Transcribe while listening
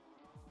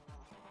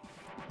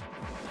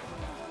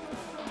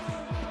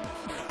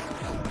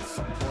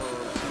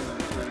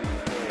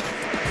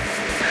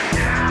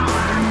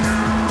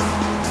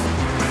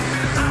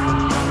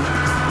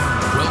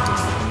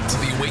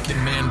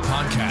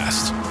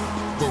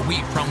Podcast, where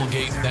we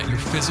promulgate that your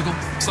physical,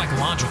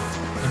 psychological,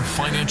 and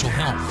financial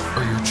health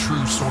are your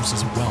true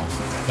sources of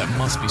wealth that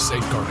must be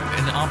safeguarded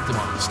and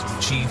optimized to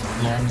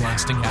achieve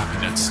long-lasting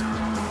happiness.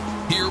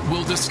 Here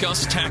we'll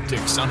discuss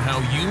tactics on how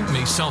you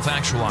may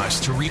self-actualize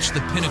to reach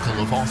the pinnacle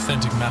of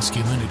authentic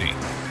masculinity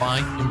by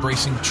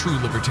embracing true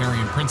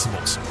libertarian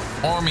principles,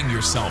 arming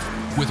yourself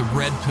with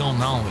red pill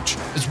knowledge,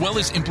 as well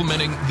as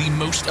implementing the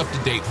most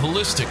up-to-date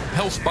holistic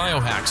health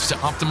biohacks to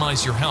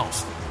optimize your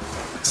health.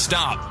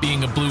 Stop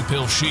being a blue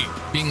pill sheep,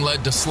 being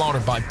led to slaughter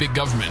by big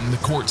government and the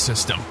court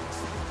system.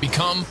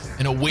 Become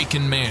an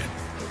awakened man.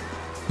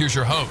 Here's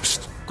your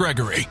host,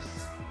 Gregory.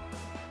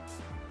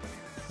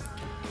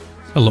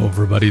 Hello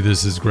everybody,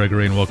 this is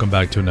Gregory and welcome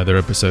back to another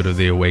episode of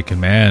The Awakened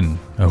Man.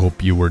 I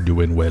hope you are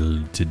doing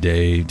well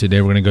today.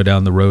 Today we're going to go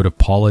down the road of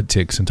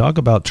politics and talk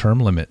about term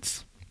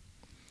limits.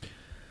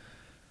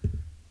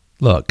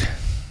 Look,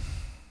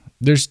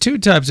 there's two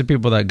types of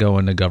people that go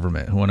into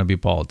government who want to be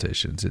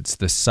politicians. It's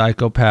the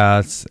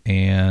psychopaths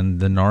and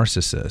the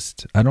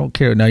narcissist. I don't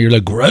care. Now you're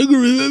like,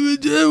 Gregory,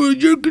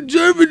 you're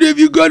conservative.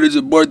 You got to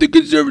support the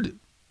conservative.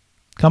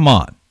 Come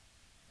on.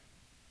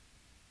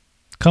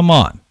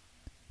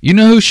 You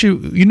know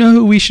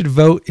who we should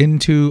vote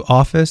into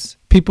office?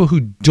 People who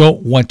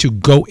don't want to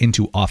go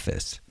into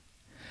office.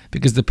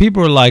 Because the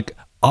people are like,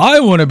 I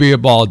want to be a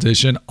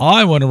politician.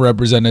 I want to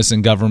represent us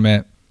in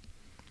government.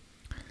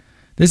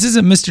 This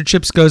isn't Mr.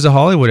 Chips Goes to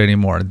Hollywood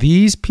anymore.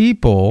 These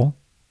people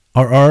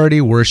are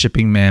already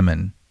worshiping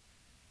mammon.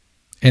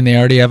 And they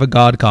already have a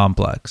God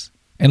complex.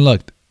 And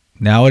look,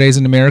 nowadays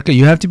in America,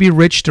 you have to be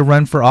rich to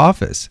run for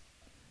office.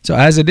 So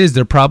as it is,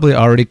 they're probably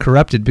already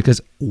corrupted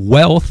because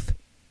wealth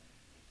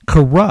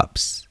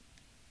corrupts.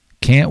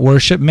 Can't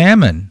worship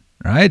mammon,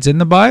 right? It's in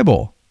the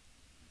Bible.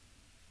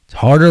 It's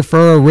harder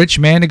for a rich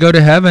man to go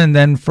to heaven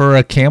than for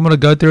a camel to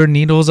go through a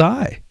needle's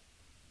eye.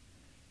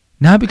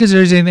 Not because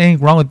there's anything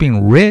wrong with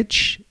being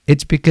rich.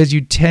 It's because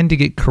you tend to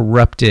get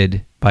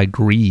corrupted by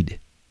greed.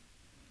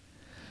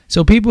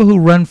 So people who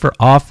run for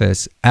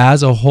office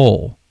as a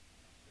whole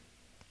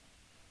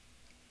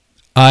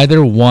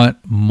either want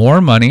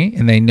more money,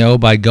 and they know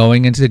by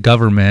going into the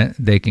government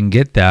they can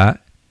get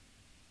that,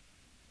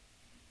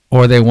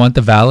 or they want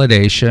the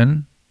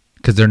validation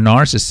because they're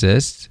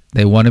narcissists.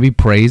 They want to be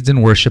praised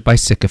and worshipped by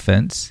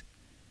sycophants.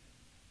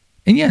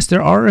 And yes,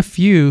 there are a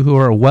few who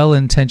are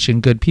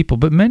well-intentioned good people,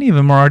 but many of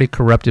them are already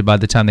corrupted by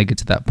the time they get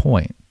to that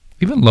point.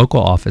 Even local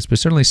office, but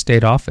certainly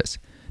state office.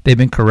 They've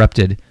been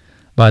corrupted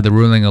by the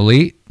ruling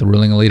elite. The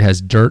ruling elite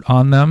has dirt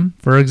on them,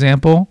 for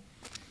example.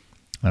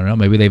 I don't know,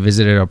 maybe they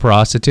visited a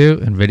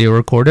prostitute and video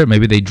recorded.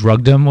 Maybe they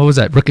drugged him. What was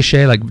that?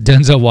 Ricochet, like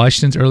Denzel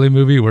Washington's early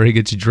movie where he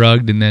gets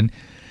drugged and then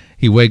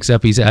he wakes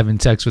up, he's having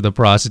sex with a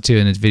prostitute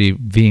and it's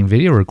being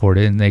video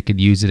recorded, and they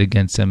could use it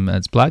against him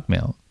as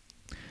blackmail.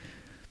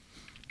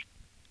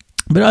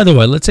 But either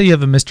way, let's say you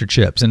have a Mr.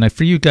 Chips, and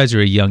for you guys who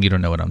are young, you don't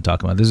know what I'm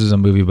talking about. This is a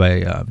movie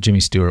by Jimmy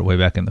Stewart way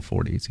back in the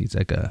 40s. He's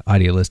like an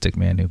idealistic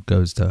man who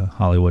goes to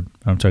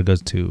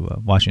goes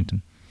to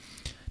Washington.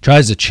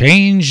 Tries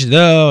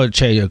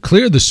to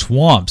clear the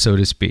swamp, so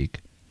to speak.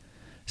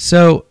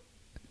 So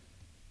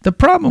the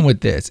problem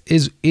with this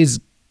is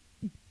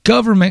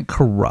government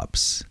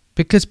corrupts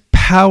because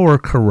power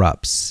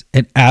corrupts,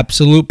 and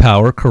absolute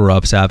power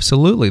corrupts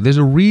absolutely. There's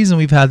a reason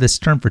we've had this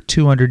term for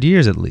 200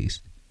 years at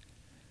least.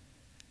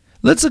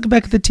 Let's look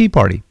back at the Tea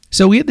Party.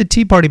 So we had the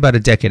Tea Party about a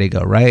decade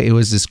ago, right? It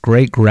was this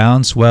great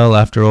groundswell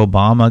after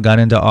Obama got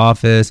into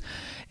office,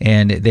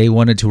 and they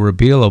wanted to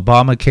repeal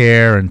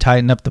Obamacare and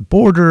tighten up the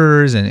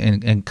borders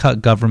and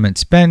cut government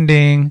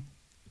spending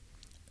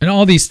and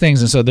all these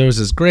things. And so there was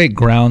this great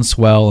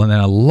groundswell, and then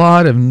a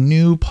lot of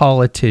new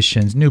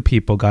politicians, new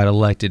people got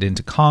elected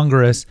into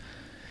Congress.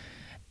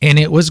 And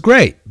it was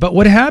great. But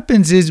what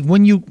happens is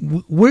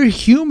we're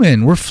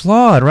human, we're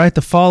flawed, right?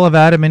 The fall of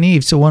Adam and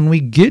Eve. So when we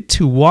get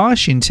to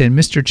Washington,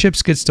 Mr.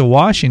 Chips gets to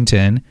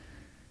Washington,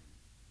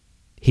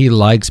 he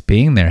likes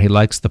being there. He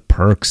likes the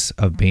perks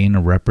of being a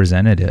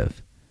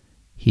representative.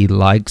 He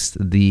likes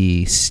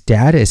the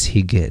status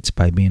he gets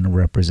by being a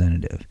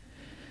representative.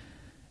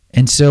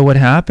 And so what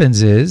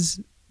happens is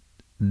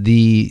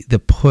the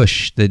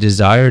push, the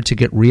desire to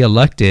get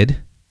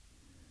reelected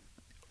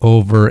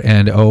over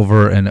and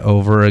over and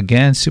over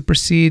again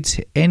supersedes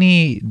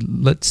any,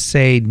 let's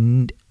say,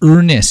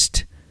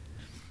 earnest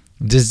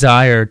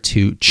desire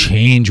to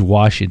change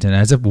Washington,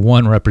 as if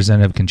one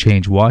representative can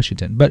change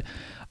Washington. But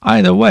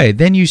either way,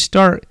 then you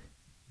start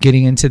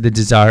getting into the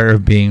desire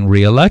of being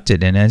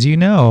reelected. And as you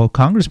know,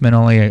 congressmen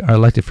only are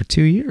elected for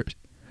 2 years.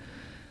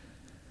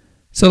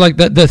 So like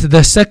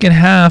the second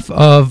half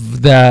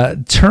of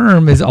that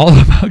term is all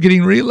about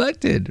getting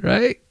reelected,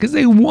 right? Because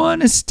they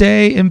want to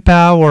stay in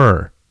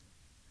power.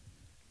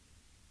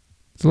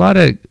 It's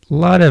a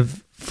lot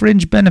of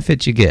fringe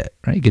benefits you get,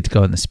 right? You get to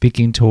go on the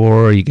speaking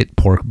tour, you get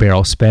pork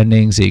barrel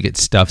spending, so you get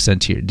stuff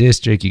sent to your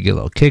district, you get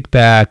little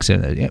kickbacks.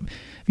 And if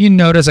you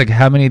notice like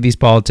how many of these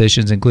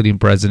politicians, including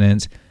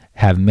presidents,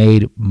 have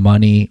made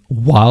money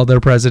while they're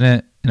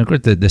president, and of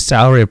course the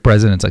salary of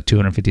president's like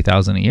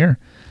 $250,000 a year.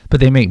 but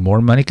they make more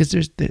money because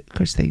of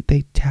course they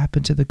tap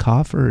into the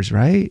coffers,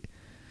 right?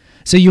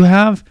 So you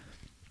have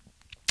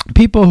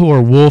people who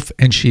are wolf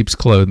in sheep's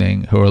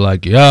clothing who are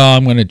like, yeah,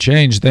 I'm going to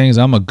change things.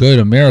 I'm a good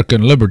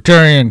American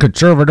libertarian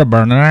conservative.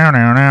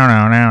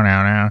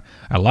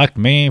 Elect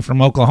me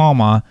from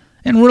Oklahoma.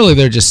 And really,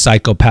 they're just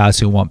psychopaths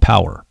who want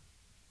power.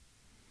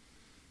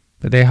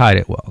 But they hide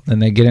it well. Then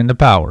they get into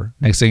power.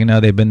 Next thing you know,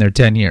 they've been there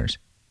 10 years.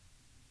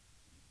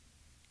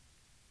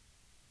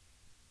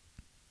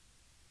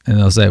 And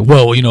they'll say,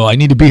 well, I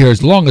need to be here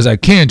as long as I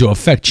can to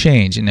affect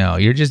change. No,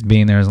 you're just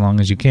being there as long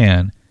as you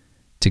can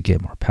to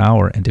get more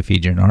power and to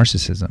feed your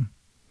narcissism.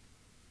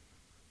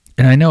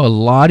 And I know a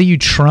lot of you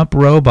Trump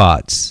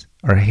robots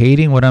are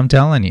hating what I'm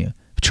telling you.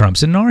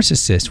 Trump's a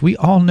narcissist. We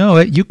all know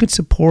it. You could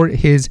support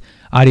his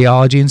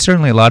ideology, and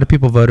certainly a lot of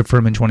people voted for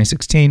him in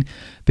 2016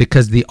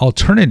 because the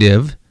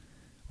alternative,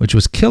 which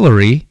was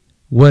Hillary,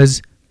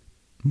 was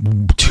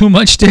too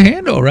much to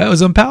handle, right? It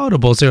was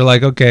unpalatable. So you're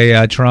like,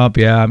 okay, Trump,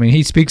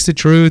 he speaks the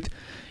truth.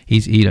 He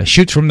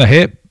shoots from the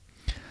hip.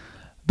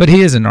 But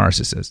he is a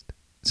narcissist.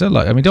 So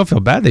look, don't feel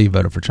bad that you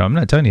voted for Trump. I'm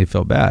not telling you to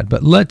feel bad,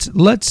 but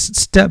let's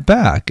step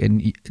back.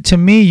 And to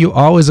me, you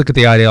always look at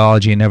the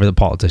ideology and never the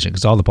politician,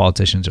 because all the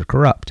politicians are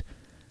corrupt.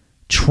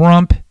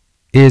 Trump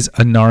is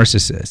a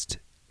narcissist.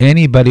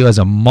 Anybody who has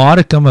a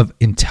modicum of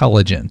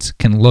intelligence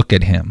can look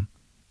at him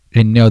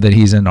and know that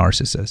he's a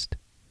narcissist.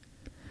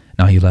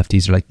 Now, you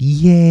lefties are like,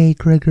 yay,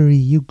 Gregory,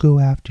 you go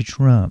after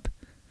Trump.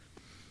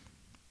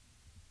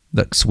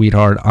 Look,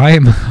 sweetheart,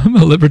 I'm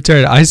a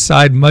libertarian. I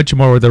side much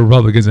more with the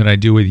Republicans than I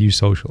do with you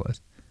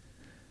socialists.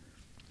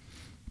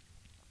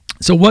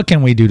 So what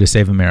can we do to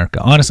save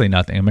America? Honestly,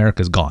 nothing.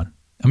 America's gone.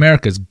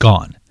 America's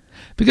gone.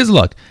 Because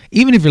look,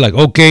 even if you're like,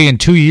 okay, in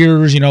 2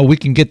 years, we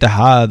can get the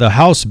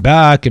House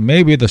back and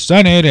maybe the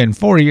Senate in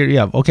 4 years.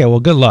 Yeah, okay, well,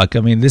 good luck.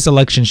 This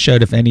election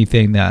showed, if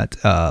anything, that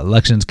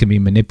elections can be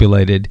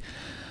manipulated.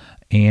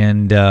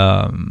 And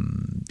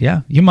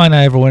you might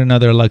not ever win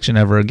another election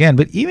ever again.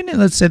 But even if,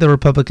 let's say the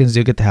Republicans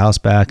do get the House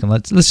back, and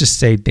let's just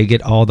say they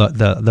get all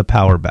the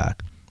power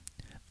back,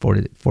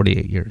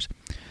 48 years.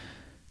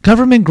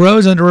 Government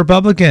grows under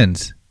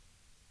Republicans.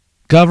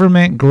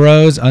 Government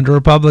grows under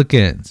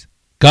Republicans.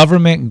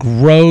 Government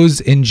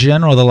grows in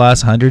general the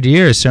last 100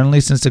 years,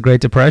 certainly since the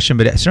Great Depression,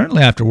 but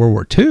certainly after World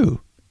War II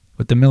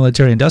with the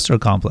military-industrial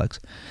complex.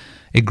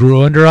 It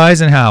grew under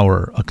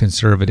Eisenhower, a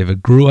conservative.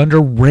 It grew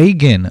under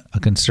Reagan, a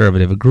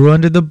conservative. It grew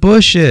under the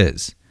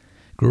Bushes.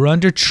 It grew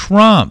under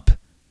Trump.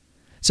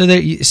 So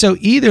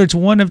either it's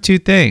one of two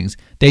things.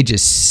 They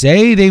just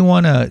say they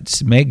want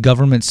to make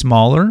government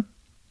smaller,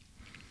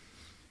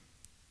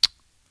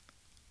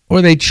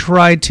 or they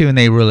try to and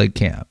they really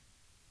can't.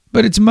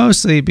 But it's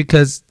mostly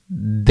because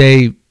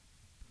they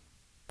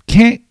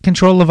can't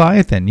control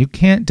Leviathan. You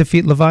can't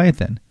defeat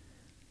Leviathan.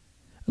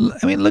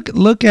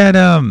 Look at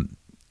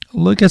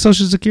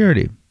Social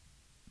Security.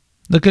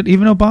 Look at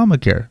even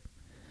Obamacare.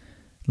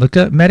 Look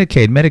at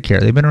Medicaid, Medicare.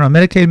 They've been around.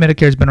 Medicaid,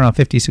 Medicare has been around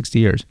 50, 60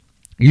 years.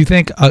 You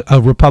think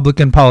a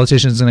Republican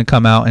politician is going to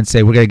come out and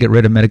say, we're going to get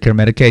rid of Medicare,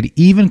 Medicaid?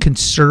 Even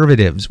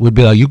conservatives would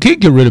be like, you can't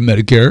get rid of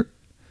Medicare.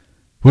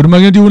 What am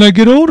I going to do when I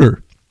get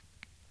older?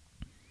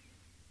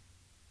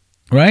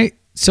 Right?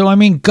 So,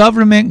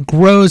 government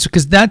grows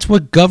because that's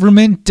what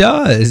government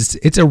does.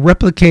 It's a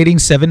replicating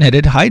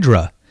seven-headed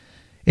hydra.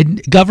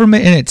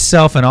 Government in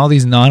itself and all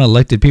these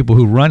non-elected people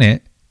who run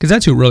it, because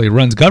that's who really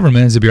runs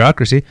government, is the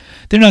bureaucracy,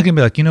 they're not going to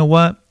be like, you know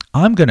what?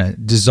 I'm going to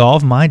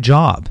dissolve my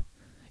job.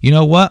 You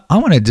know what? I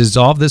want to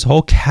dissolve this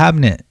whole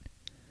cabinet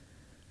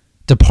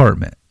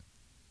department.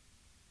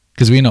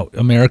 Because we know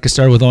America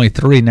started with only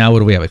 3. Now what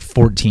do we have, like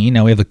 14?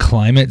 Now we have the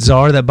climate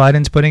czar that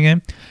Biden's putting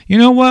in. You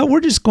know what?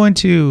 We're just going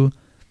to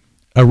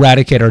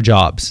eradicate our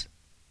jobs.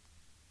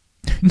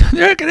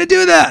 They're not going to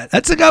do that.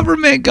 That's the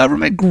government.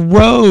 Government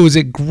grows.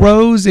 It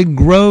grows and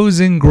grows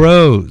and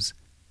grows.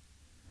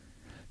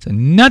 So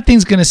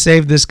nothing's going to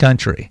save this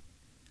country.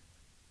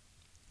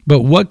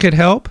 But what could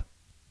help?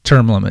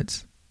 Term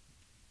limits.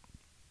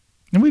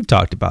 And we've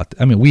talked about,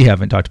 we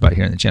haven't talked about it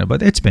here in the channel,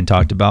 but it's been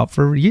talked about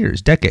for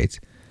years, decades.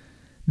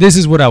 This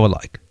is what I would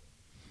like.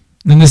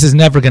 And this is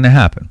never going to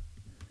happen.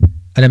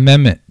 An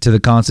amendment to the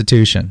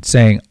Constitution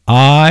saying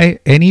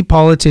any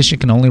politician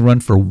can only run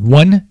for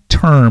 1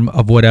 term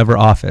of whatever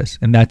office,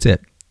 and that's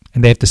it.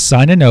 And they have to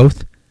sign an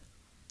oath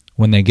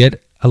when they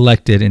get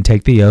elected and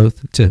take the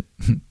oath to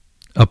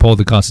uphold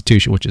the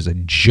Constitution, which is a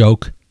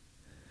joke.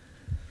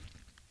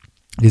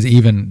 Because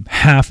even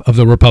half of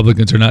the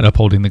Republicans are not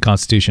upholding the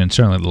Constitution,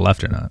 certainly the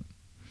left are not.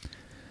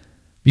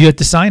 You have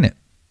to sign it.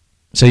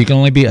 So you can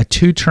only be a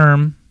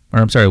 1-term,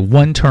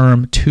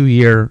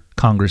 2-year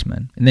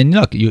congressman. And then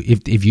look,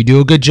 if you do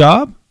a good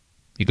job,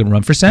 you can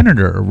run for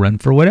senator or run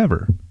for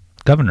whatever,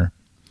 governor.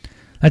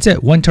 That's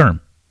it, 1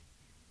 term.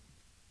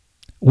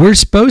 We're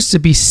supposed to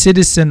be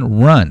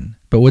citizen run,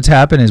 but what's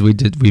happened is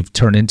we've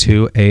turned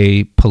into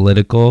a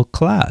political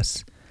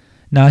class.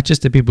 Not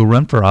just the people who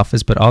run for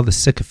office, but all the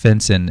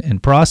sycophants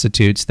and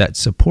prostitutes that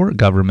support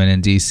government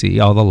in D.C.,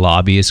 all the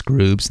lobbyist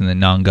groups and the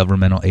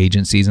non-governmental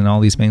agencies and all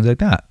these things like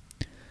that.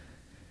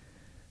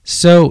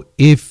 So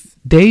if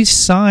they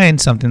sign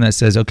something that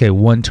says, okay,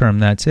 1 term,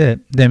 that's it.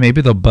 Then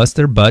maybe they'll bust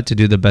their butt to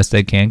do the best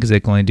they can because they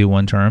can only do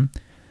 1 term.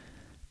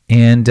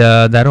 And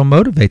that'll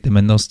motivate them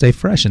and they'll stay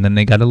fresh. And then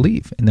they got to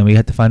leave. And then we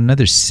have to find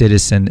another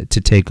citizen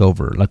to take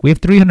over. Like, we have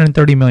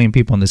 330 million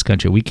people in this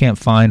country. We can't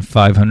find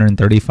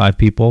 535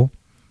 people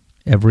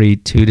every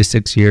 2 to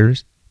 6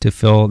 years to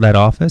fill that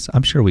office.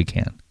 I'm sure we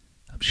can.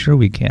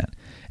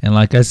 And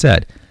like I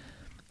said,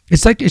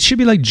 it should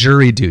be like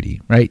jury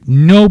duty, right?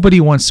 Nobody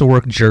wants to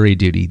work jury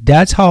duty.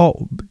 That's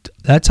how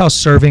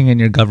serving in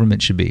your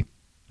government should be.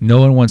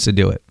 No one wants to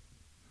do it.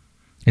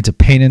 It's a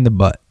pain in the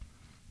butt.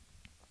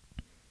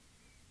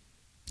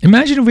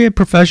 Imagine if we had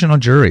professional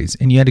juries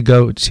and you had to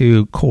go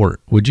to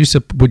court. Would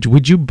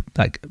you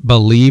like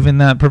believe in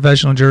that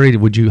professional jury?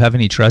 Would you have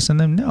any trust in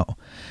them? No,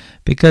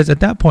 because at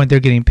that point they're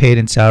getting paid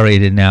and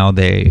salaried, and now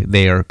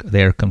they are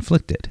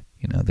conflicted.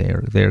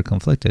 They are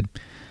conflicted.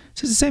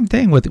 So it's the same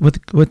thing with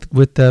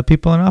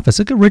people in office.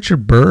 Look at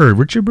Richard Burr.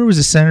 Richard Burr was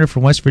a senator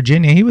from West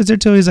Virginia. He was there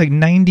till he was like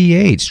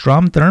 98.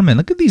 Strom Thurmond.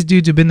 Look at these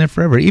dudes who've been there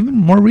forever. Even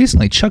more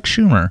recently, Chuck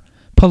Schumer,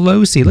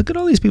 Pelosi. Look at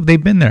all these people.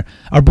 They've been there.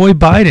 Our boy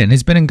Biden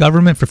has been in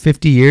government for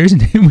 50 years,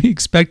 and we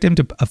expect him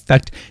to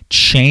affect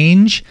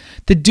change.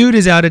 The dude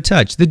is out of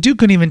touch. The dude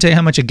couldn't even tell you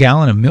how much a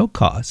gallon of milk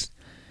costs.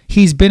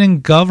 He's been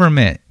in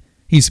government.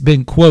 He's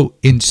been, quote,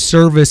 in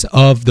service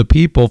of the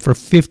people for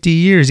 50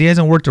 years. He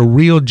hasn't worked a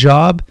real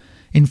job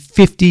in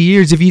 50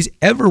 years, if he's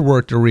ever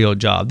worked a real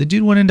job. The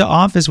dude went into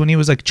office when he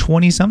was like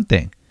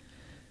 20-something.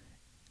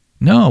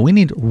 No, we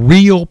need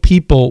real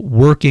people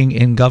working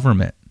in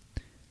government.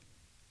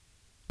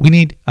 We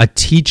need a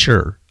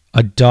teacher,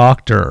 a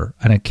doctor,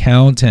 an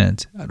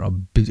accountant,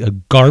 a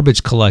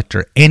garbage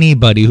collector,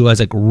 anybody who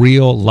has like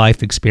real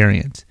life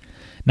experience.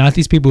 Not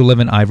these people who live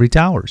in ivory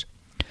towers.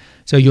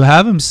 So you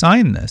have him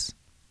sign this.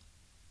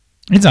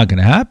 It's not going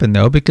to happen,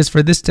 though, because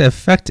for this to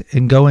affect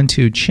and go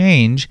into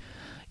change,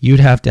 you'd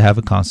have to have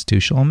a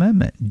constitutional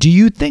amendment. Do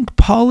you think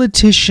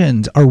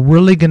politicians are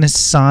really going to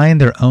sign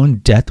their own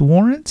death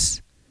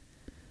warrants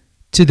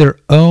to their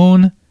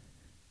own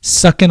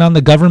sucking on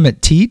the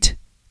government teat?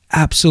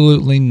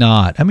 Absolutely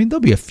not. I mean,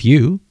 there'll be a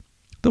few.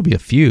 But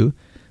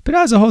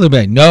as a whole, they'll be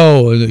like,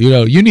 no,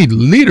 you need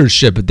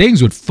leadership.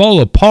 Things would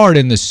fall apart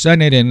in the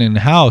Senate and in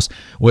the House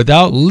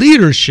without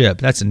leadership.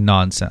 That's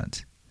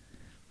nonsense.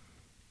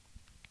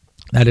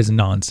 That is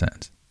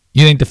nonsense.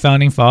 You think the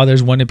founding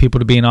fathers wanted people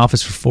to be in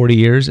office for 40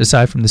 years,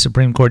 aside from the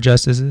Supreme Court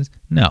justices?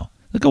 No.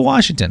 Look at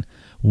Washington.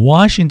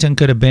 Washington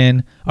could have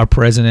been our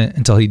president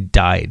until he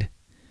died,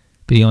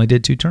 but he only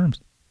did 2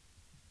 terms.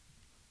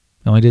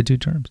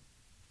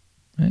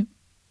 Right?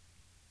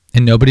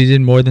 And nobody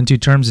did more than 2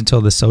 terms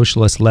until the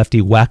socialist lefty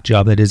whack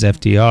job that is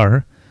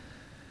FDR.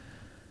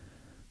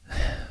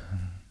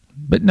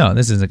 But no,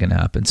 this isn't going to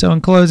happen. So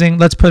in closing,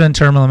 let's put in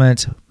term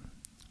limits.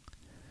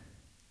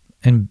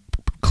 And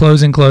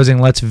closing,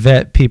 let's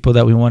vet people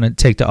that we want to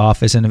take to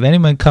office. And if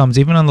anyone comes,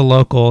 even on the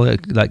local,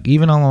 like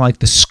even on like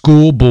the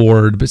school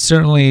board, but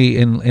certainly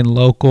in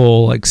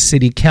local, like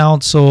city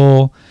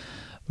council,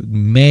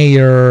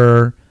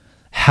 mayor,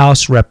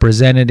 House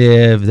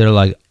representative, they're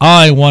like,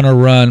 I want to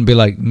run, be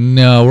like,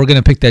 no, we're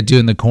going to pick that dude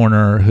in the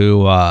corner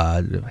who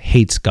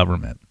hates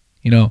government.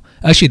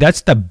 Actually,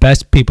 that's the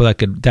best people that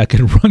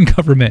could run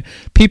government.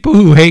 People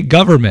who hate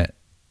government.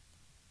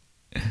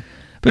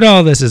 But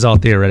all this is all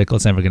theoretical.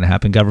 It's never going to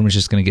happen. Government's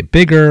just going to get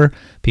bigger.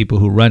 People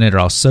who run it are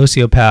all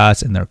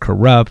sociopaths and they're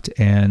corrupt.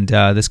 And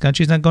this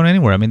country's not going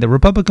anywhere. I mean, the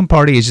Republican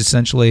Party is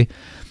essentially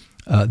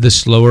the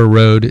slower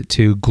road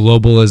to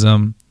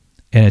globalism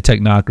and a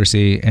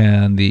technocracy.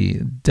 And the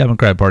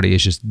Democrat Party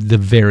is just the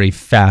very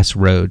fast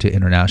road to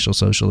international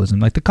socialism,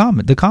 like the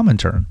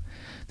Comintern.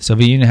 The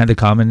Soviet Union had the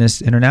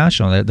Communist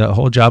International. The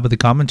whole job of the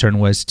Comintern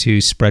was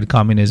to spread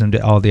communism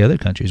to all the other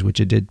countries, which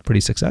it did pretty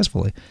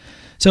successfully.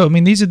 So, I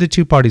mean, these are the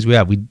 2 parties we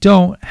have. We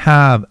don't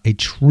have a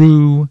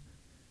true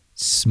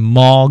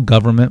small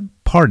government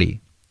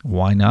party.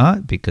 Why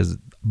not? Because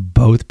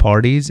both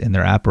parties and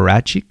their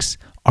apparatchiks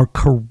are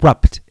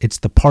corrupt. It's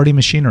the party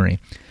machinery.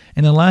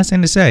 And the last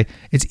thing to say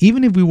is,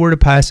 even if we were to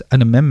pass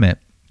an amendment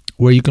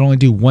where you can only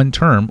do 1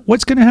 term,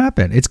 what's going to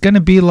happen? It's going to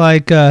be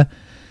like the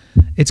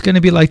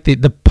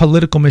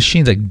political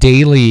machines, like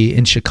Daley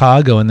in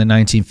Chicago in the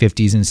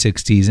 1950s and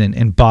 60s,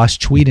 and Boss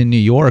Tweed in New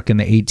York in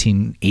the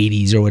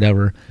 1880s or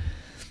whatever.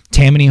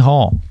 Tammany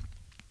Hall.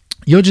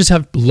 You'll just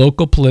have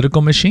local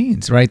political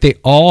machines, right? They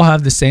all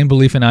have the same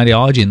belief and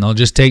ideology, and they'll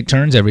just take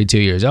turns every 2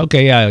 years.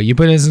 Okay, yeah, you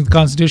put this in the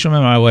constitutional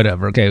amendment, or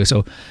whatever. Okay,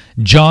 so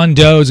John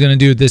Doe is going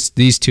to do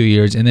these 2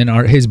 years, and then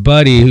his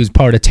buddy, who's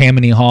part of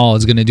Tammany Hall,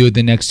 is going to do it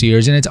the next 2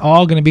 years, and it's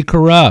all going to be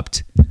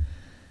corrupt.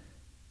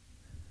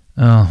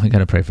 Oh, we got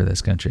to pray for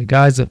this country.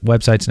 Guys, the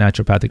website's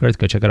Naturopathic Earth.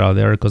 Go check out all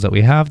the articles that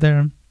we have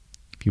there.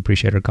 If you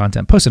appreciate our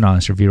content, post an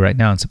honest review right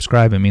now and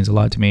subscribe. It means a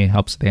lot to me. It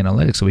helps the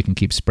analytics so we can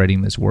keep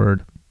spreading this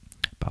word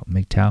about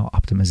MGTOW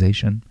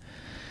optimization.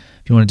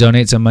 If you want to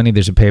donate some money,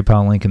 there's a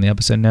PayPal link in the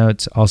episode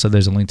notes. Also,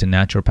 there's a link to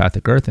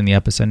Naturopathic Earth in the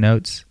episode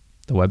notes,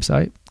 the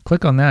website.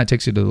 Click on that. It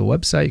takes you to the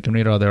website. You can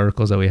read all the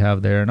articles that we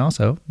have there. And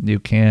also,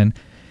 you can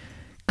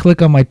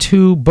Click on my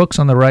 2 books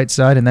on the right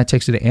side, and that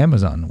takes you to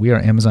Amazon. We are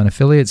Amazon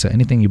affiliates, so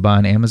anything you buy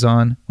on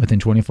Amazon within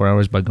 24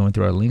 hours by going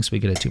through our links, we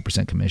get a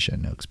 2%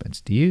 commission, no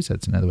expense to use.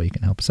 That's another way you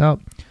can help us out.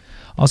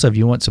 Also, if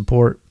you want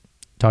support,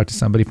 talk to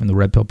somebody from the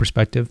red pill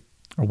perspective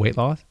or weight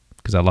loss,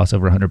 because I lost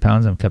over 100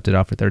 pounds and I've kept it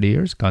off for 30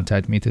 years.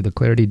 Contact me through the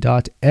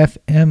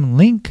clarity.fm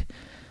link.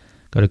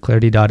 Go to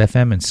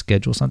clarity.fm and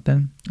schedule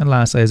something. And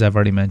lastly, as I've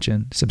already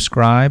mentioned,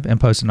 subscribe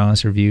and post an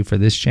honest review for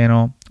this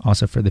channel,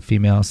 also for the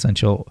Female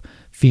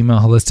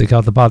Holistic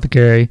Health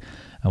Apothecary.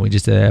 We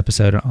just did an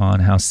episode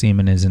on how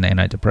semen is an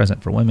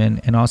antidepressant for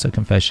women, and also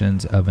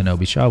Confessions of an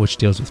Obi Shaw, which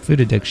deals with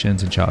food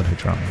addictions and childhood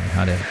trauma and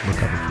how to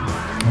recover from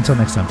it. Until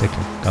next time, take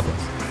care. God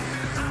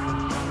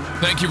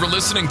bless. Thank you for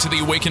listening to the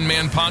Awakened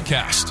Man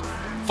Podcast.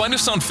 Find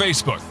us on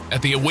Facebook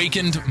at the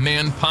Awakened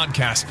Man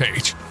Podcast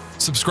page.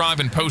 Subscribe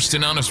and post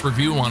an honest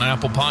review on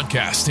Apple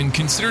Podcasts, and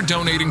consider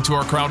donating to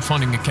our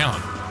crowdfunding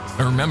account.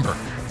 And remember,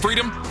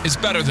 freedom is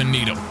better than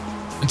needle.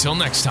 Until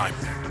next time.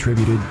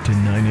 Attributed to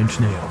 9 Inch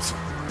Nails.